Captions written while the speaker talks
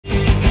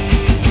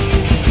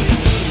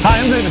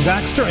David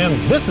Baxter,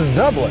 and this is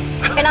Dublin.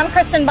 And I'm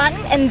Kristen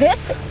Button, and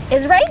this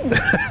is Raiden.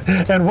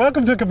 And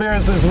welcome to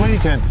Cabarrus this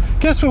weekend.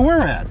 Guess where we're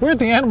at? We're at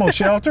the animal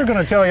shelter. Going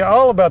to tell you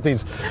all about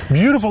these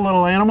beautiful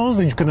little animals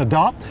that you can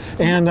adopt.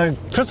 And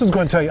Kristen's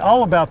going to tell you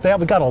all about that.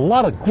 We got a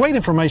lot of great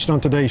information on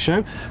today's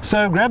show.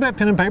 So grab that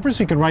pen and paper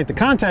so you can write the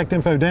contact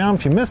info down.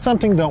 If you miss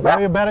something, don't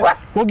worry about it.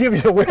 We'll give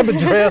you a web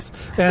address,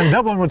 and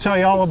Dublin will tell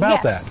you all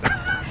about that.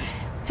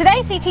 Today,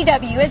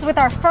 CTW is with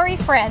our furry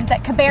friends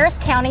at Cabarrus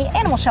County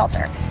Animal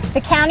Shelter.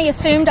 The county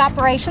assumed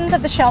operations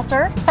of the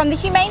shelter from the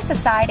Humane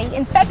Society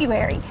in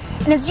February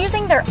and is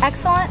using their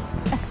excellent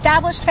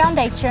established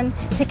foundation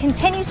to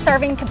continue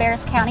serving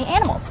Cabarrus County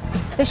animals.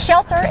 The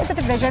shelter is a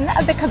division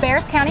of the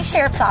Cabarrus County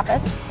Sheriff's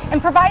Office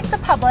and provides the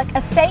public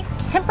a safe,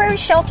 temporary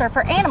shelter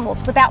for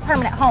animals without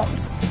permanent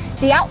homes.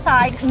 The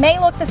outside may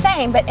look the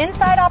same, but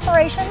inside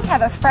operations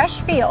have a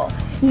fresh feel.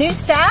 New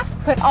staff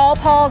put all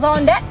paws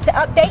on deck to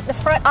update the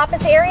front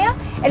office area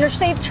and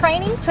receive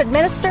training to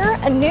administer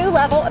a new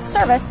level of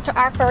service to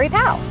our furry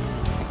pals.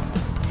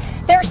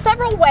 There are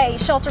several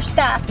ways shelter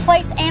staff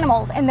place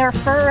animals in their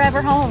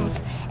forever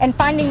homes, and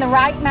finding the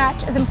right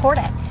match is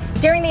important.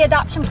 During the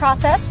adoption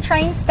process,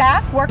 trained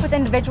staff work with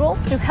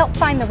individuals to help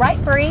find the right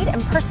breed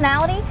and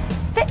personality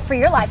fit for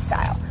your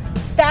lifestyle.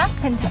 Staff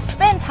can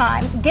spend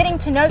time getting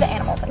to know the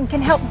animals and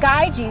can help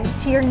guide you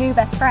to your new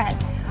best friend.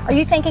 Are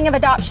you thinking of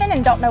adoption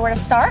and don't know where to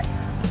start?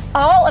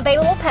 All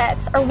available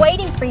pets are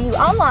waiting for you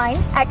online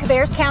at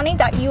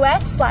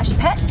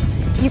cabarruscounty.us/pets.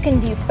 You can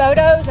view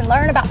photos and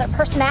learn about their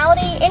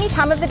personality any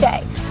time of the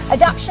day.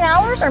 Adoption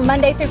hours are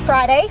Monday through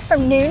Friday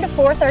from noon to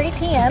 4:30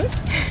 p.m.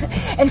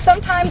 And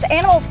sometimes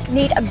animals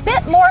need a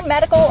bit more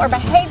medical or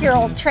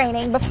behavioral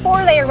training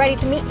before they are ready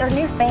to meet their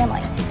new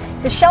family.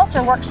 The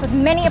shelter works with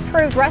many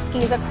approved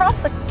rescues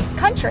across the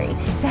country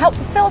to help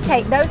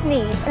facilitate those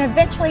needs and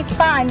eventually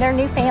find their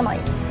new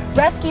families.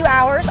 Rescue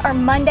hours are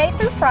Monday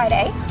through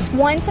Friday,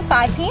 1 to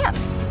 5 p.m.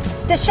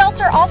 The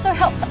shelter also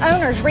helps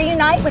owners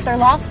reunite with their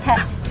lost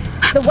pets.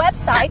 The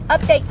website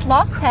updates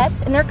lost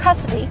pets in their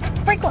custody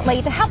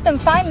frequently to help them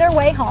find their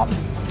way home.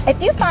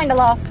 If you find a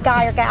lost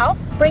guy or gal,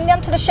 bring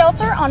them to the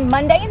shelter on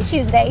Monday and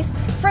Tuesdays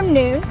from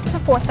noon to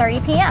 4:30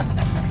 p.m.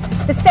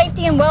 The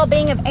safety and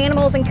well-being of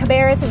animals in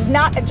Cabarrus is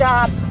not a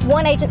job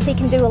one agency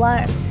can do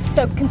alone.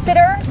 So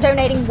consider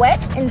donating wet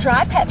and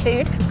dry pet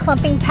food,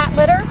 clumping cat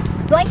litter,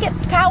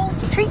 blankets,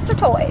 towels, treats, or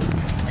toys.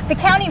 The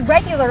county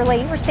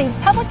regularly receives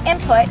public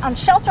input on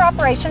shelter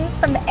operations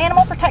from the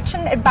Animal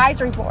Protection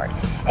Advisory Board,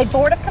 a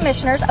board of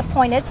commissioners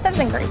appointed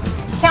citizen group.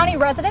 County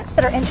residents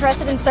that are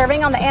interested in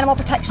serving on the Animal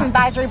Protection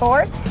Advisory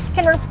Board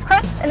can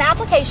request an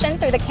application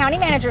through the county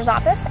manager's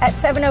office at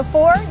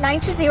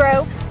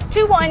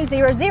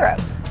 704-920-2100.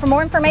 For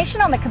more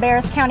information on the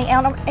Cabarrus County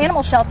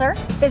Animal Shelter,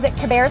 visit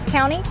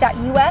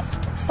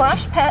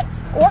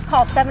cabarruscounty.us/pets or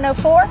call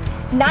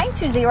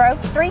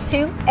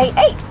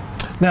 704-920-3288.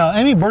 Now,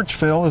 Amy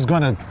Birchfield is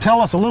going to tell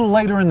us a little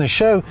later in the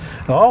show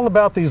all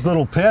about these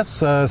little pets,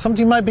 something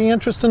you might be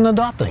interested in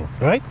adopting,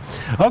 right?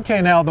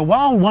 Okay, now the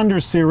Wild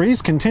Wonders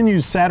series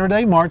continues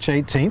Saturday, March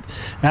 18th.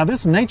 Now,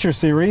 this nature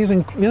series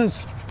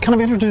kind of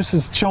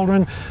introduces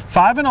children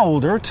 5 and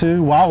older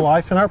to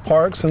wildlife in our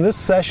parks, and this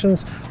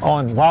session's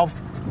on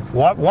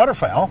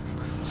waterfowl,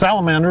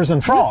 salamanders,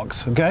 and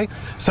frogs, okay?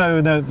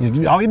 So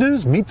all you do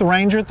is meet the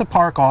ranger at the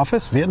park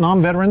office,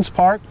 Vietnam Veterans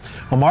Park,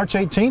 on March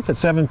 18th at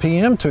 7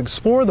 p.m. to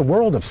explore the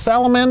world of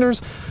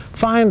salamanders.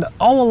 Find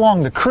all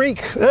along the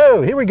creek.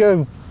 Oh, here we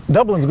go.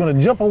 Dublin's going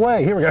to jump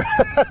away. Here we go.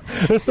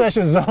 This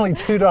session is only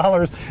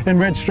 $2 and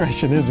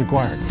registration is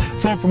required.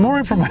 So for more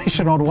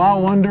information on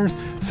Wild Wonders,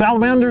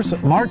 salamanders,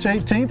 March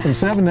 18th from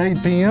 7 to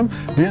 8 p.m.,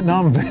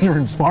 Vietnam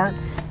Veterans Park.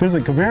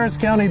 Visit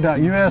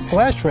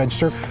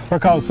cabarruscounty.us/register or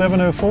call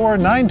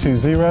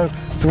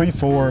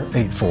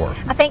 704-920-3484.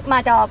 I think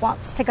my dog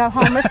wants to go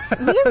home with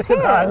you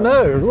too. I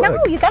know. Look. No,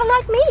 you gotta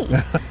like me.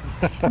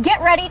 Get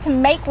ready to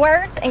make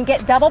words and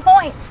get double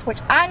points,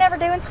 which I never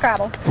do in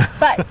Scrabble.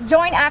 But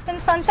join Afton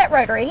Sunset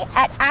Rotary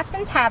at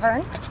Afton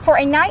Tavern for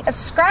a night of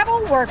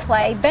Scrabble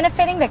wordplay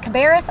benefiting the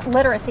Cabarrus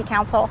Literacy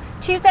Council,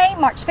 Tuesday,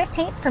 March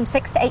 15th from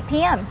 6 to 8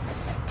 p.m.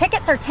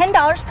 Tickets are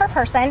 $10 per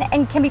person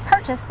and can be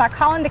purchased by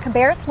calling the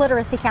Cabarrus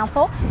Literacy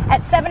Council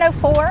at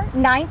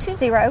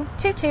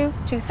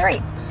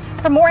 704-920-2223.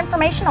 For more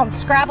information on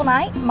Scrabble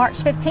Night,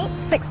 March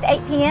 15th, 6 to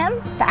 8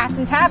 p.m., the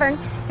Afton Tavern,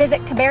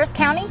 visit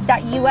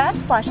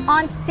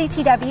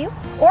cabarruscounty.us/on-CTW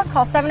or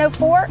call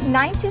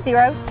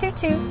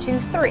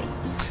 704-920-2223.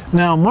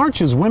 Now,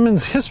 March is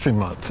Women's History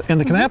Month, and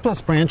the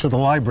Kannapolis branch of the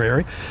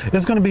library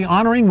is going to be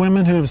honoring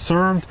women who have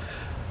served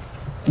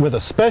with a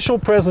special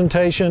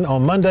presentation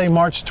on Monday,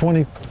 March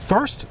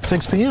 21st,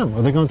 6 p.m.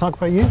 Are they going to talk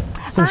about you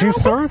since you've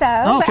served?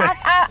 So, okay. But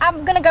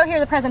I'm going to go hear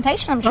the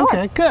presentation, I'm sure.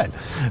 Okay, good.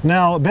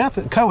 Now, Beth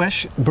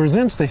Koesch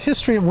presents the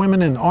history of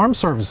women in armed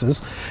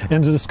services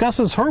and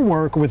discusses her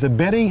work with the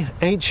Betty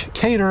H.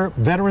 Cater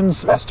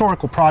Veterans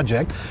Historical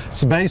Project.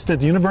 It's based at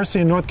the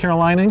University of North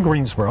Carolina in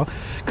Greensboro.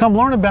 Come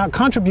learn about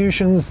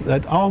contributions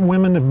that all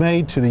women have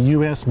made to the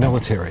U.S.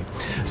 military.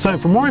 So,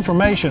 for more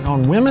information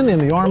on women in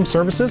the armed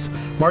services,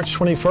 March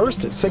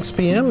 21st, at 6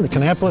 p.m. the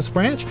Kannapolis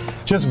branch.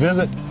 Just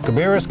visit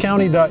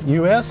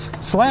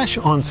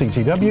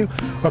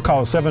cabarruscounty.us/OnCTW or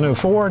call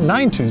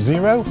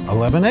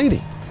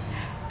 704-920-1180.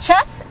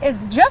 Chess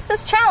is just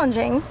as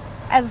challenging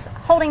as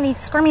holding these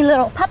squirmy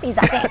little puppies,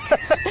 I think.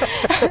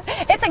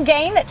 It's a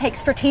game that takes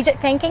strategic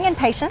thinking and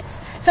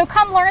patience. So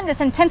come learn this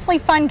intensely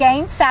fun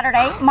game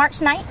Saturday, March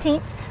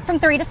 19th from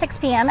 3 to 6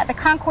 p.m. at the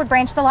Concord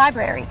branch of the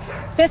library.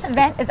 This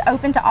event is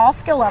open to all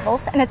skill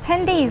levels, and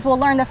attendees will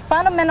learn the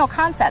fundamental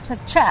concepts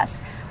of chess,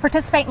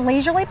 participate in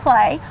leisurely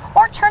play,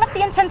 or turn up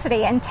the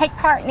intensity and take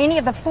part in any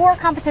of the 4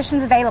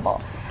 competitions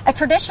available. A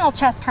traditional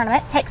chess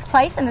tournament takes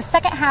place in the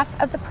second half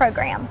of the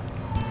program.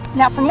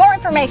 Now, for more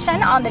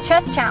information on the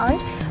Chess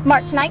Challenge,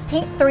 March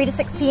 19th, 3 to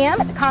 6 p.m.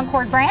 at the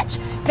Concord branch,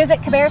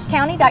 visit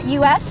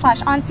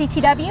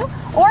cabarruscounty.us/OnCTW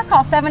or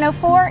call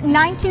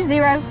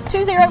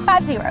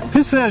 704-920-2050.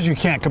 Who says you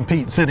can't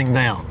compete sitting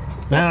down?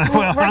 We're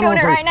doing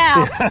it right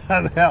now.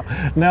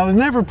 Now, they've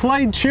never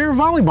played chair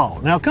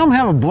volleyball. Now, come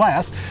have a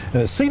blast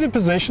in a seated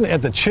position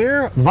at the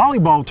chair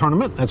volleyball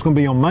tournament. That's going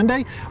to be on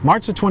Monday,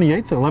 March the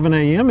 28th at 11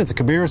 a.m. at the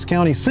Cabarrus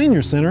County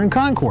Senior Center in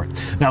Concord.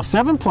 Now,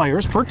 7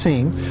 players per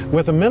team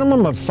with a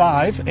minimum of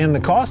 5, and the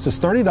cost is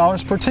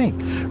 $30 per team.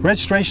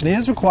 Registration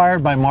is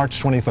required by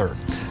March 23rd.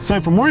 So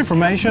for more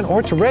information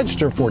or to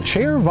register for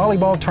chair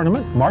volleyball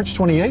tournament, March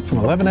 28th from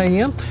 11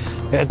 a.m.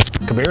 at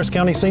Cabarrus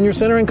County Senior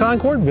Center in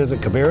Concord, visit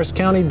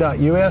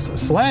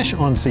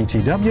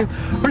cabarruscounty.us/OnCTW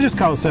or just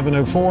call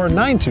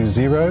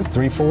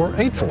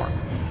 704-920-3484.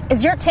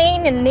 Is your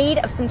teen in need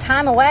of some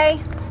time away?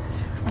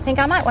 I think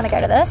I might want to go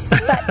to this.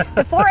 But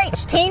the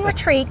 4-H Teen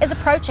Retreat is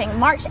approaching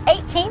March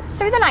 18th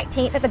through the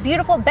 19th at the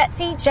beautiful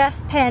Betsy Jeff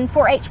Penn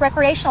 4-H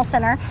Recreational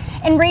Center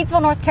in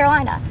Reedsville, North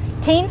Carolina.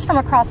 Teens from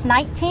across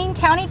 19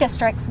 county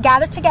districts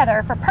gather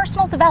together for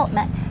personal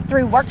development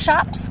through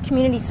workshops,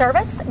 community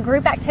service,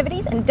 group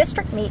activities, and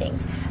district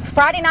meetings.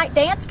 Friday night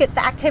dance gets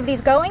the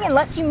activities going and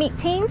lets you meet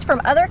teens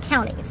from other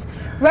counties.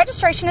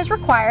 Registration is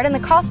required and the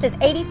cost is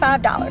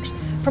 $85.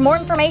 For more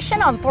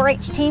information on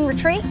 4-H Teen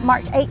Retreat,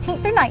 March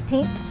 18th through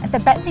 19th at the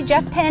Betsy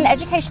Jeff Penn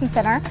Education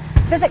Center,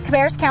 visit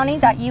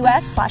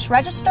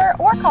cabarruscounty.us/register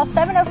or call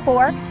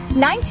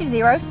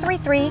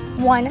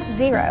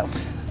 704-920-3310.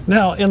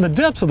 Now, in the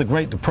depths of the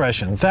Great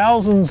Depression,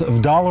 thousands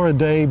of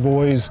dollar-a-day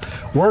boys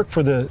worked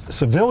for the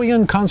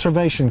Civilian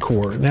Conservation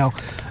Corps. Now,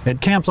 at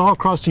camps all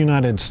across the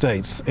United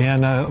States,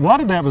 and a lot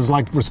of that was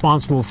like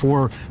responsible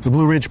for the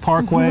Blue Ridge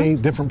Parkway,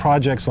 different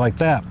projects like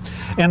that.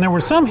 And there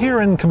were some here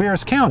in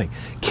Cabarrus County.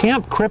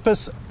 Camp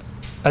Crippus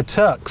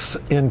Attucks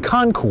in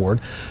Concord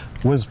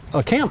was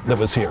a camp that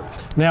was here.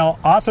 Now,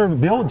 author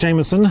Bill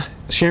Jameson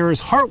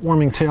shares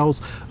heartwarming tales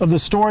of the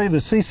story of the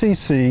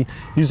CCC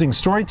using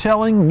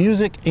storytelling,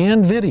 music,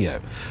 and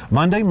video.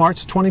 Monday,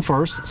 March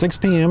 21st, 6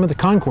 p.m. at the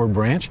Concord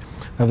branch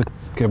of the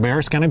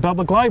Cabarrus County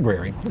Public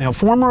Library. Now,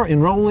 former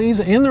enrollees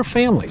and their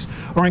families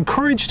are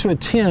encouraged to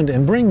attend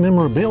and bring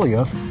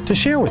memorabilia to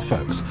share with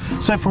folks.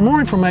 So for more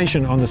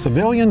information on the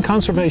Civilian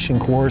Conservation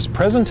Corps'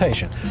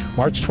 presentation,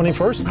 March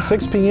 21st,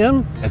 6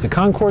 p.m. at the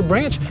Concord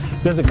branch,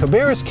 visit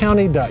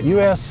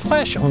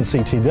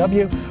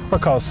cabarruscounty.us/OnCTW or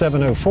call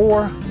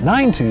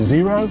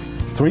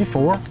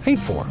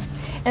 704-920-3484.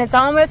 And it's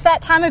almost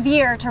that time of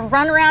year to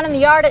run around in the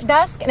yard at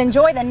dusk and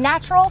enjoy the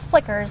natural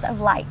flickers of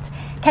light.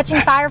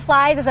 Catching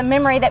fireflies is a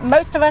memory that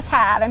most of us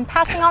have, and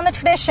passing on the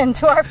tradition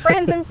to our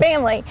friends and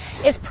family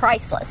is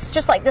priceless,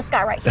 just like this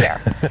guy right here.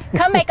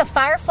 Come make a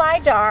firefly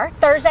jar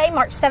Thursday,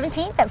 March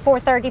 17th at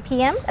 4:30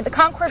 p.m. at the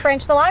Concord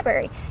branch of the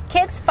library.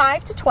 Kids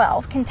 5 to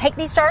 12 can take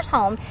these jars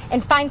home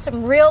and find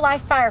some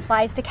real-life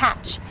fireflies to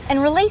catch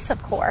and release,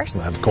 of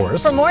course. Of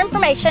course. For more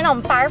information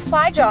on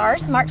firefly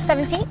jars, March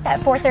 17th at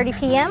 4:30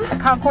 p.m. the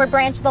Concord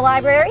branch of the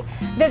library,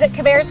 visit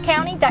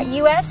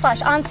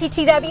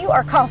cabarruscounty.us/OnCTW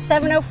or call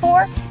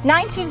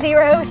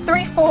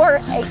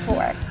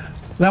 704-920-3484.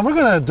 Now we're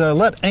going to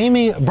let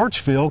Amy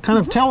Birchfield kind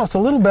of tell us a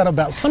little bit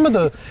about some of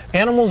the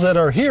animals that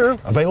are here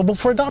available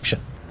for adoption.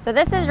 So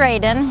this is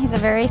Raiden. He's a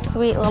very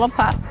sweet little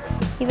pup.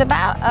 He's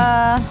about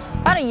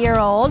a year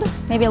old,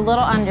 maybe a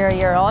little under a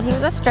year old. He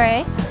was a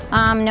stray.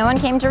 No one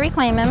came to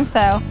reclaim him,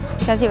 so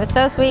because he was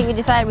so sweet, we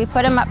decided we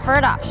put him up for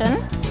adoption.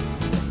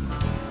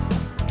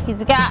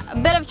 He's got a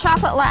bit of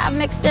chocolate lab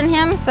mixed in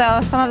him,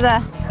 so some of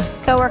the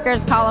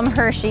coworkers call him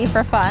Hershey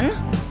for fun.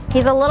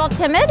 He's a little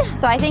timid,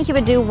 so I think he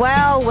would do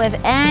well with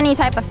any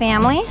type of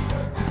family.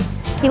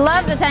 He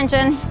loves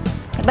attention,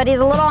 but he's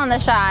a little on the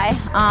shy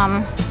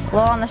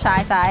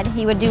side.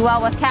 He would do well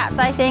with cats,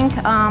 I think.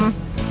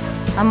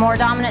 A more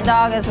dominant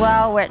dog as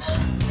well, which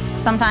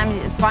sometimes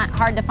it's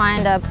hard to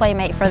find a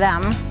playmate for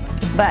them.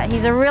 But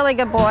he's a really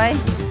good boy.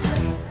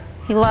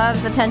 He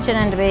loves attention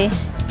and to be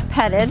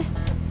petted.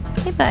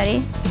 Hey,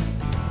 buddy.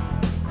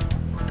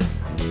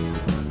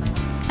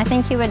 I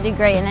think he would do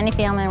great in any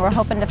family, and we're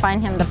hoping to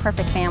find him the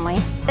perfect family.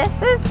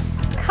 This is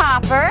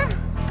Copper.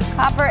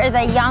 Copper is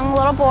a young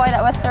little boy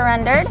that was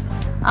surrendered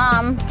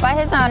by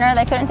his owner.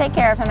 They couldn't take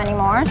care of him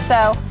anymore,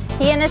 so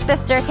he and his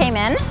sister came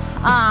in.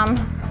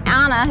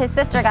 Anna, his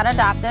sister, got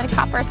adopted.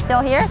 Copper's still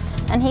here,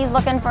 and he's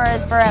looking for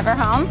his forever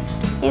home.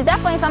 He's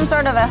definitely some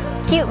sort of a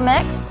cute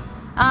mix.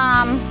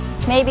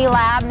 maybe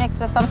lab mixed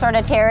with some sort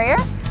of terrier.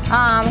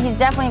 He's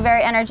definitely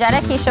very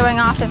energetic. He's showing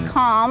off his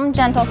calm,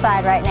 gentle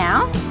side right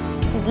now.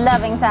 His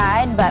loving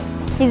side, but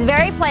he's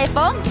very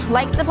playful,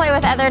 likes to play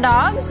with other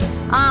dogs.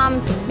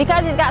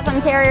 Because he's got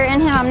some terrier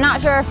in him, I'm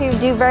not sure if he would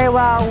do very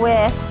well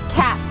with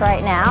cats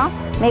right now,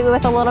 maybe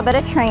with a little bit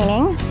of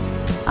training.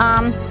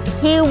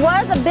 He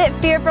was a bit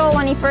fearful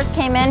when he first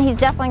came in. He's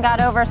definitely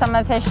got over some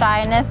of his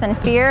shyness and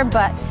fear,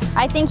 but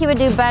I think he would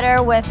do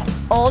better with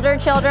older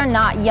children,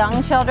 not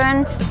young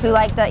children who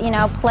like to, you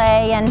know,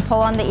 play and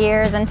pull on the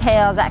ears and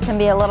tails. That can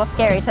be a little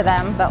scary to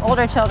them, but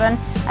older children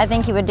I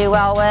think he would do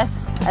well with,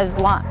 as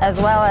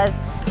well as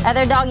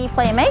other doggy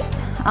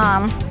playmates.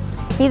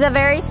 He's a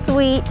very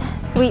sweet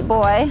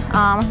boy.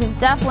 He's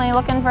definitely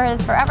looking for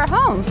his forever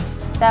home.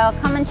 So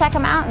come and check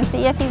him out and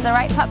see if he's the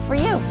right pup for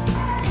you.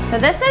 So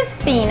this is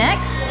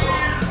Phoenix.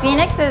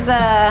 Phoenix is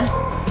a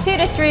 2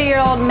 to 3 year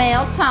old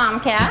male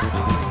tomcat.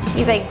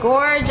 He's a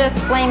gorgeous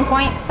flame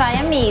point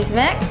Siamese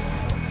mix.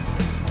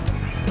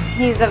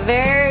 He's a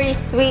very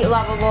sweet,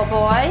 lovable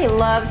boy. He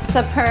loves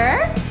to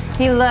purr.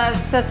 He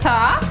loves to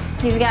talk.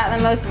 He's got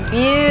the most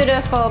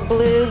beautiful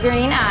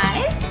blue-green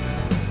eyes,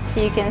 if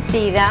you can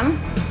see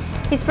them.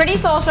 He's pretty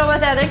social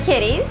with other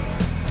kitties.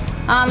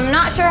 I'm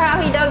not sure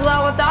how he does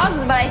well with dogs,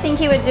 but I think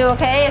he would do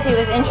okay if he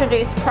was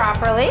introduced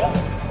properly.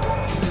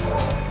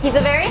 He's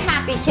a very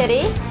happy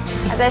kitty.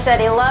 As I said,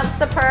 he loves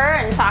to purr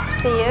and talk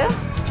to you.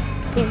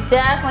 He's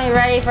definitely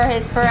ready for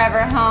his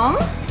forever home.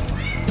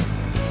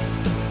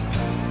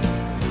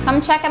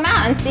 Come check him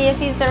out and see if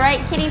he's the right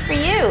kitty for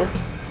you.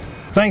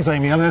 Thanks,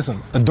 Amy. I mean, those are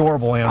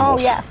adorable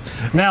animals. Oh, yes.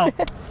 Now,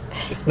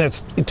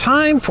 it's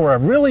time for a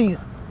really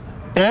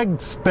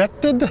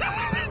expected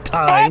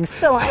time.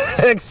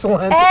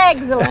 Excellent.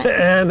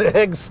 And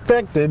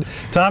expected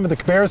time at the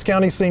Cabarrus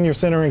County Senior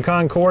Center in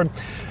Concord.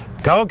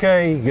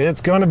 Okay, it's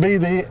going to be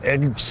the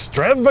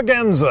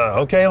extravaganza.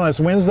 Okay, that's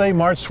Wednesday,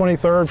 March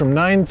 23rd from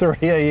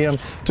 9:30 a.m.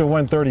 to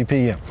 1:30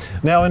 p.m.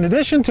 Now, in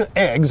addition to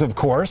eggs, of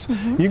course,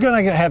 you're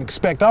going to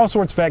expect all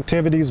sorts of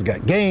activities. We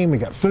got game, we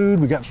got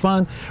food, we got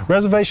fun.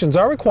 Reservations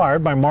are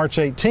required by March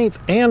 18th,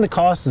 and the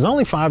cost is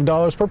only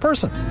 $5 per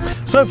person.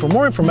 So, for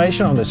more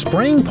information on the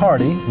spring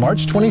party,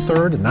 March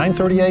 23rd at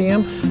 9:30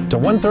 a.m. to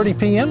 1:30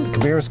 p.m., the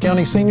Cabarrus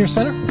County Senior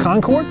Center,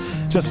 Concord,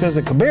 just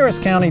visit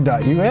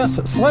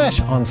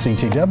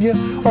cabarruscounty.us/on-CTW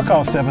or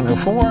call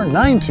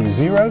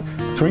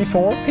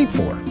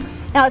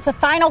 704-920-3484. Now it's the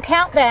final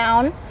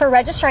countdown for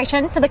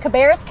registration for the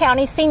Cabarrus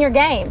County Senior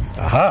Games.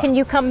 Can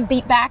you come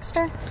beat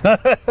Baxter?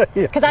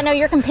 Because I know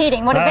you're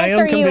competing. What events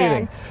are you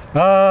in?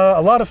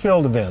 A lot of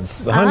field events.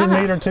 The 100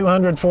 meter,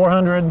 200,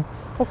 400.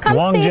 Well,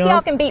 come see if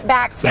y'all can beat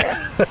Baxter.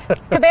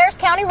 Cabarrus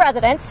County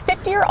residents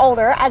 50 or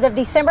older as of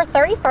December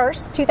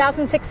 31st,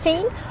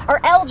 2016 are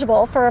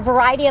eligible for a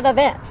variety of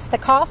events. The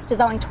cost is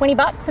only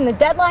 $20 and the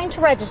deadline to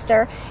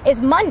register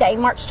is Monday,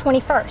 March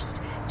 21st.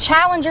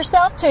 Challenge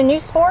yourself to a new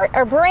sport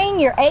or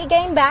bring your A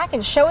game back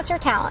and show us your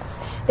talents.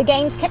 The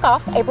games kick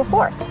off April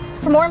 4th.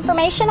 For more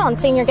information on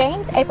Senior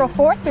Games, April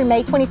 4th through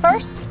May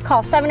 21st,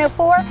 call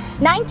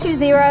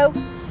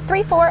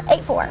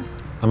 704-920-3484.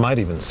 I might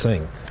even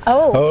sing.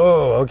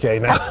 Oh, okay.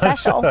 Now that's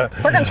special.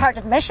 We're going to charge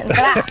admission for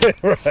that.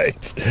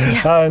 Right.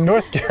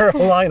 North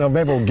Carolina,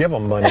 maybe we'll give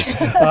them money.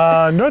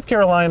 North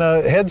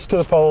Carolina heads to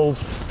the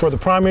polls for the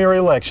primary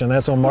election.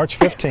 That's on March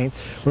 15th.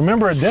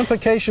 Remember,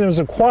 identification is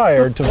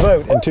required to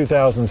vote in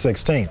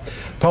 2016.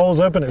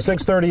 Polls open at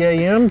 6:30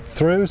 a.m.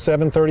 through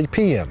 7:30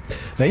 p.m.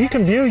 Now, you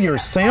can view your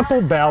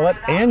sample ballot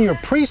and your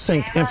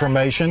precinct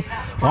information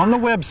on the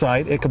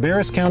website at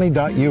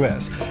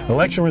cabarruscounty.us.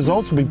 Election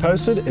results will be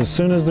posted as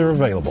soon as they're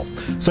available.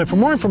 So for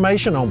more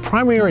information on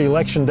primary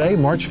election day,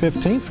 March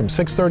 15th from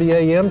 6:30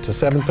 a.m. to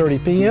 7:30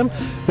 p.m.,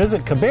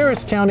 visit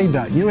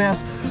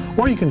cabarruscounty.us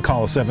or you can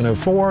call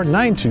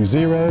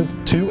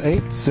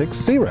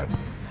 704-920-2860.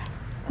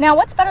 Now,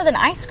 what's better than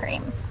ice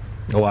cream?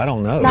 Oh, I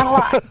don't know. Not a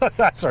lot.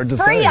 That's hard to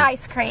say. Free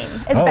ice cream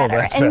is better.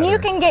 That's and better. you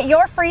can get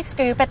your free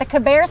scoop at the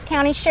Cabarrus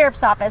County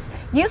Sheriff's Office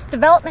Youth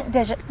Development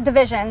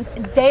Division's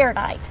Dare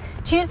Night,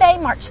 Tuesday,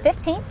 March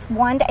 15th,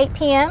 1 to 8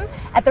 p.m.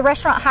 at the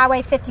restaurant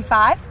Highway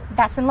 55.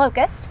 That's in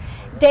Locust.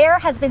 Dare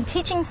has been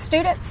teaching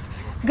students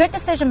good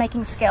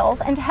decision-making skills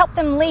and to help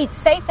them lead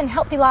safe and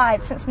healthy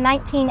lives since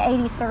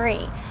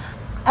 1983.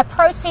 A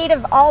proceed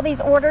of all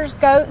these orders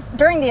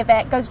during the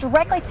event goes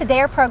directly to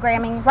Dare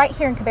programming right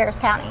here in Cabarrus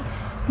County.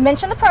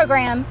 Mention the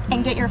program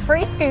and get your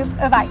free scoop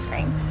of ice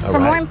cream. For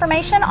more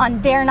information on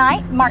Dare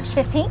Night, March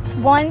 15th,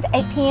 1 to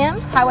 8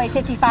 p.m., Highway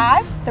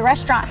 55, the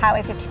restaurant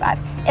Highway 55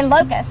 in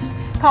Locust,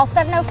 call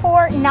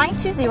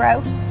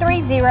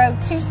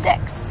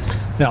 704-920-3026.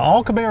 Now,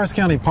 all Cabarrus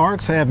County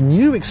parks have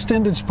new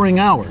extended spring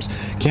hours.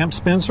 Camp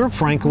Spencer,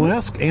 Frank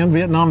Lisk, and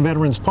Vietnam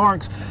Veterans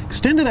Parks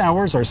extended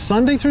hours are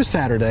Sunday through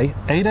Saturday,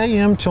 8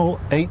 a.m. till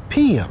 8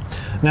 p.m.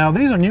 Now,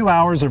 these are new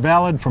hours, are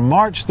valid from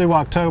March through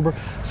October,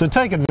 so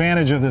take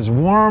advantage of this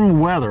warm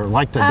weather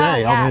like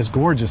today. I mean, it's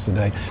gorgeous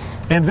today.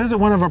 And visit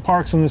one of our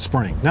parks in the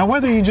spring. Now,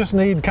 whether you just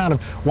need kind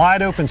of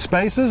wide open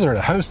spaces or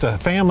to host a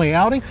family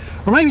outing,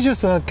 or maybe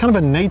just a kind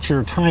of a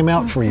nature time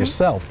out for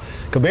yourself,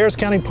 Cabarrus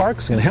County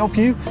Parks can help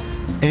you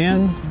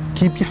and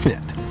keep you fit.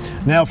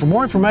 Now, for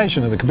more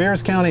information on the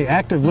Cabarrus County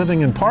Active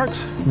Living in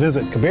Parks,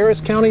 visit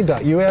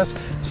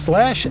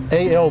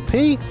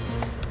cabarruscounty.us/ALP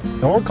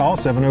or call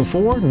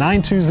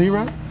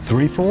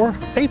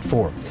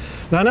 704-920-3484.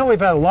 Now, I know we've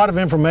had a lot of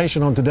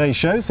information on today's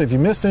show, so if you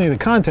missed any of the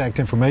contact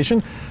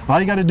information, all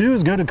you got to do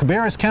is go to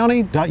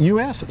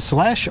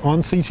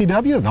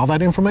cabarruscounty.us/on-CTW, and all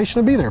that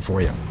information will be there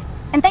for you.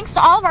 And thanks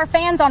to all of our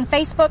fans on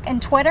Facebook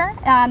and Twitter.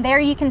 There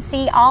you can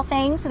see all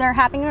things that are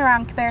happening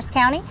around Cabarrus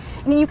County.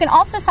 And you can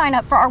also sign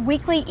up for our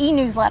weekly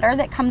e-newsletter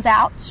that comes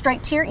out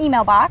straight to your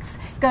email box.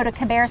 Go to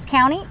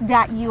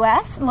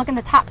cabarruscounty.us and look in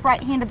the top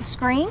right hand of the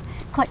screen,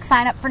 click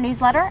sign up for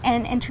newsletter,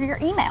 and enter your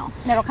email.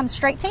 And it'll come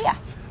straight to you.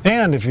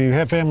 And if you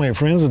have family or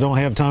friends that don't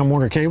have Time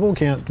Warner Cable,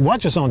 can't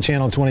watch us on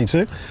Channel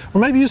 22,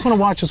 or maybe you just want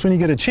to watch us when you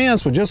get a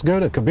chance, well, just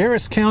go to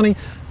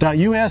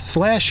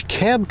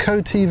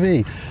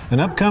cabarruscounty.us/CabcoTV.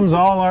 And up comes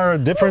all our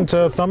different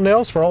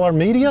thumbnails for all our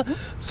media,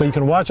 so you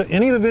can watch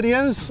any of the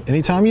videos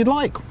anytime you'd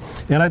like.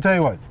 And I tell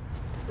you what,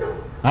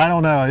 I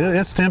don't know,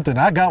 it's tempting.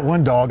 I got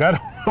one dog, I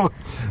don't know.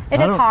 It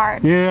is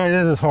hard. Yeah,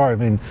 it is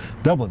hard. I mean,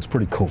 Dublin's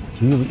pretty cool.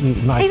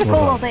 Nice. He's a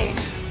cool little dude.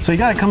 So you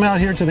got to come out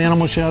here to the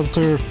animal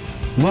shelter.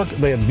 Look,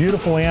 they have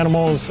beautiful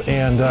animals,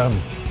 and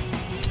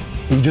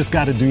you just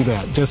got to do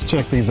that. Just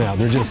check these out.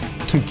 They're just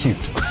too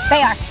cute.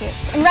 They are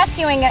cute. And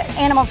rescuing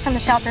animals from the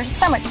shelter is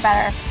so much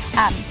better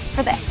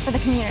for the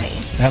community.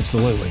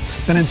 Absolutely.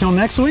 And until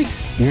next week,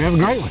 you have a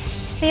great one.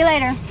 See you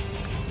later.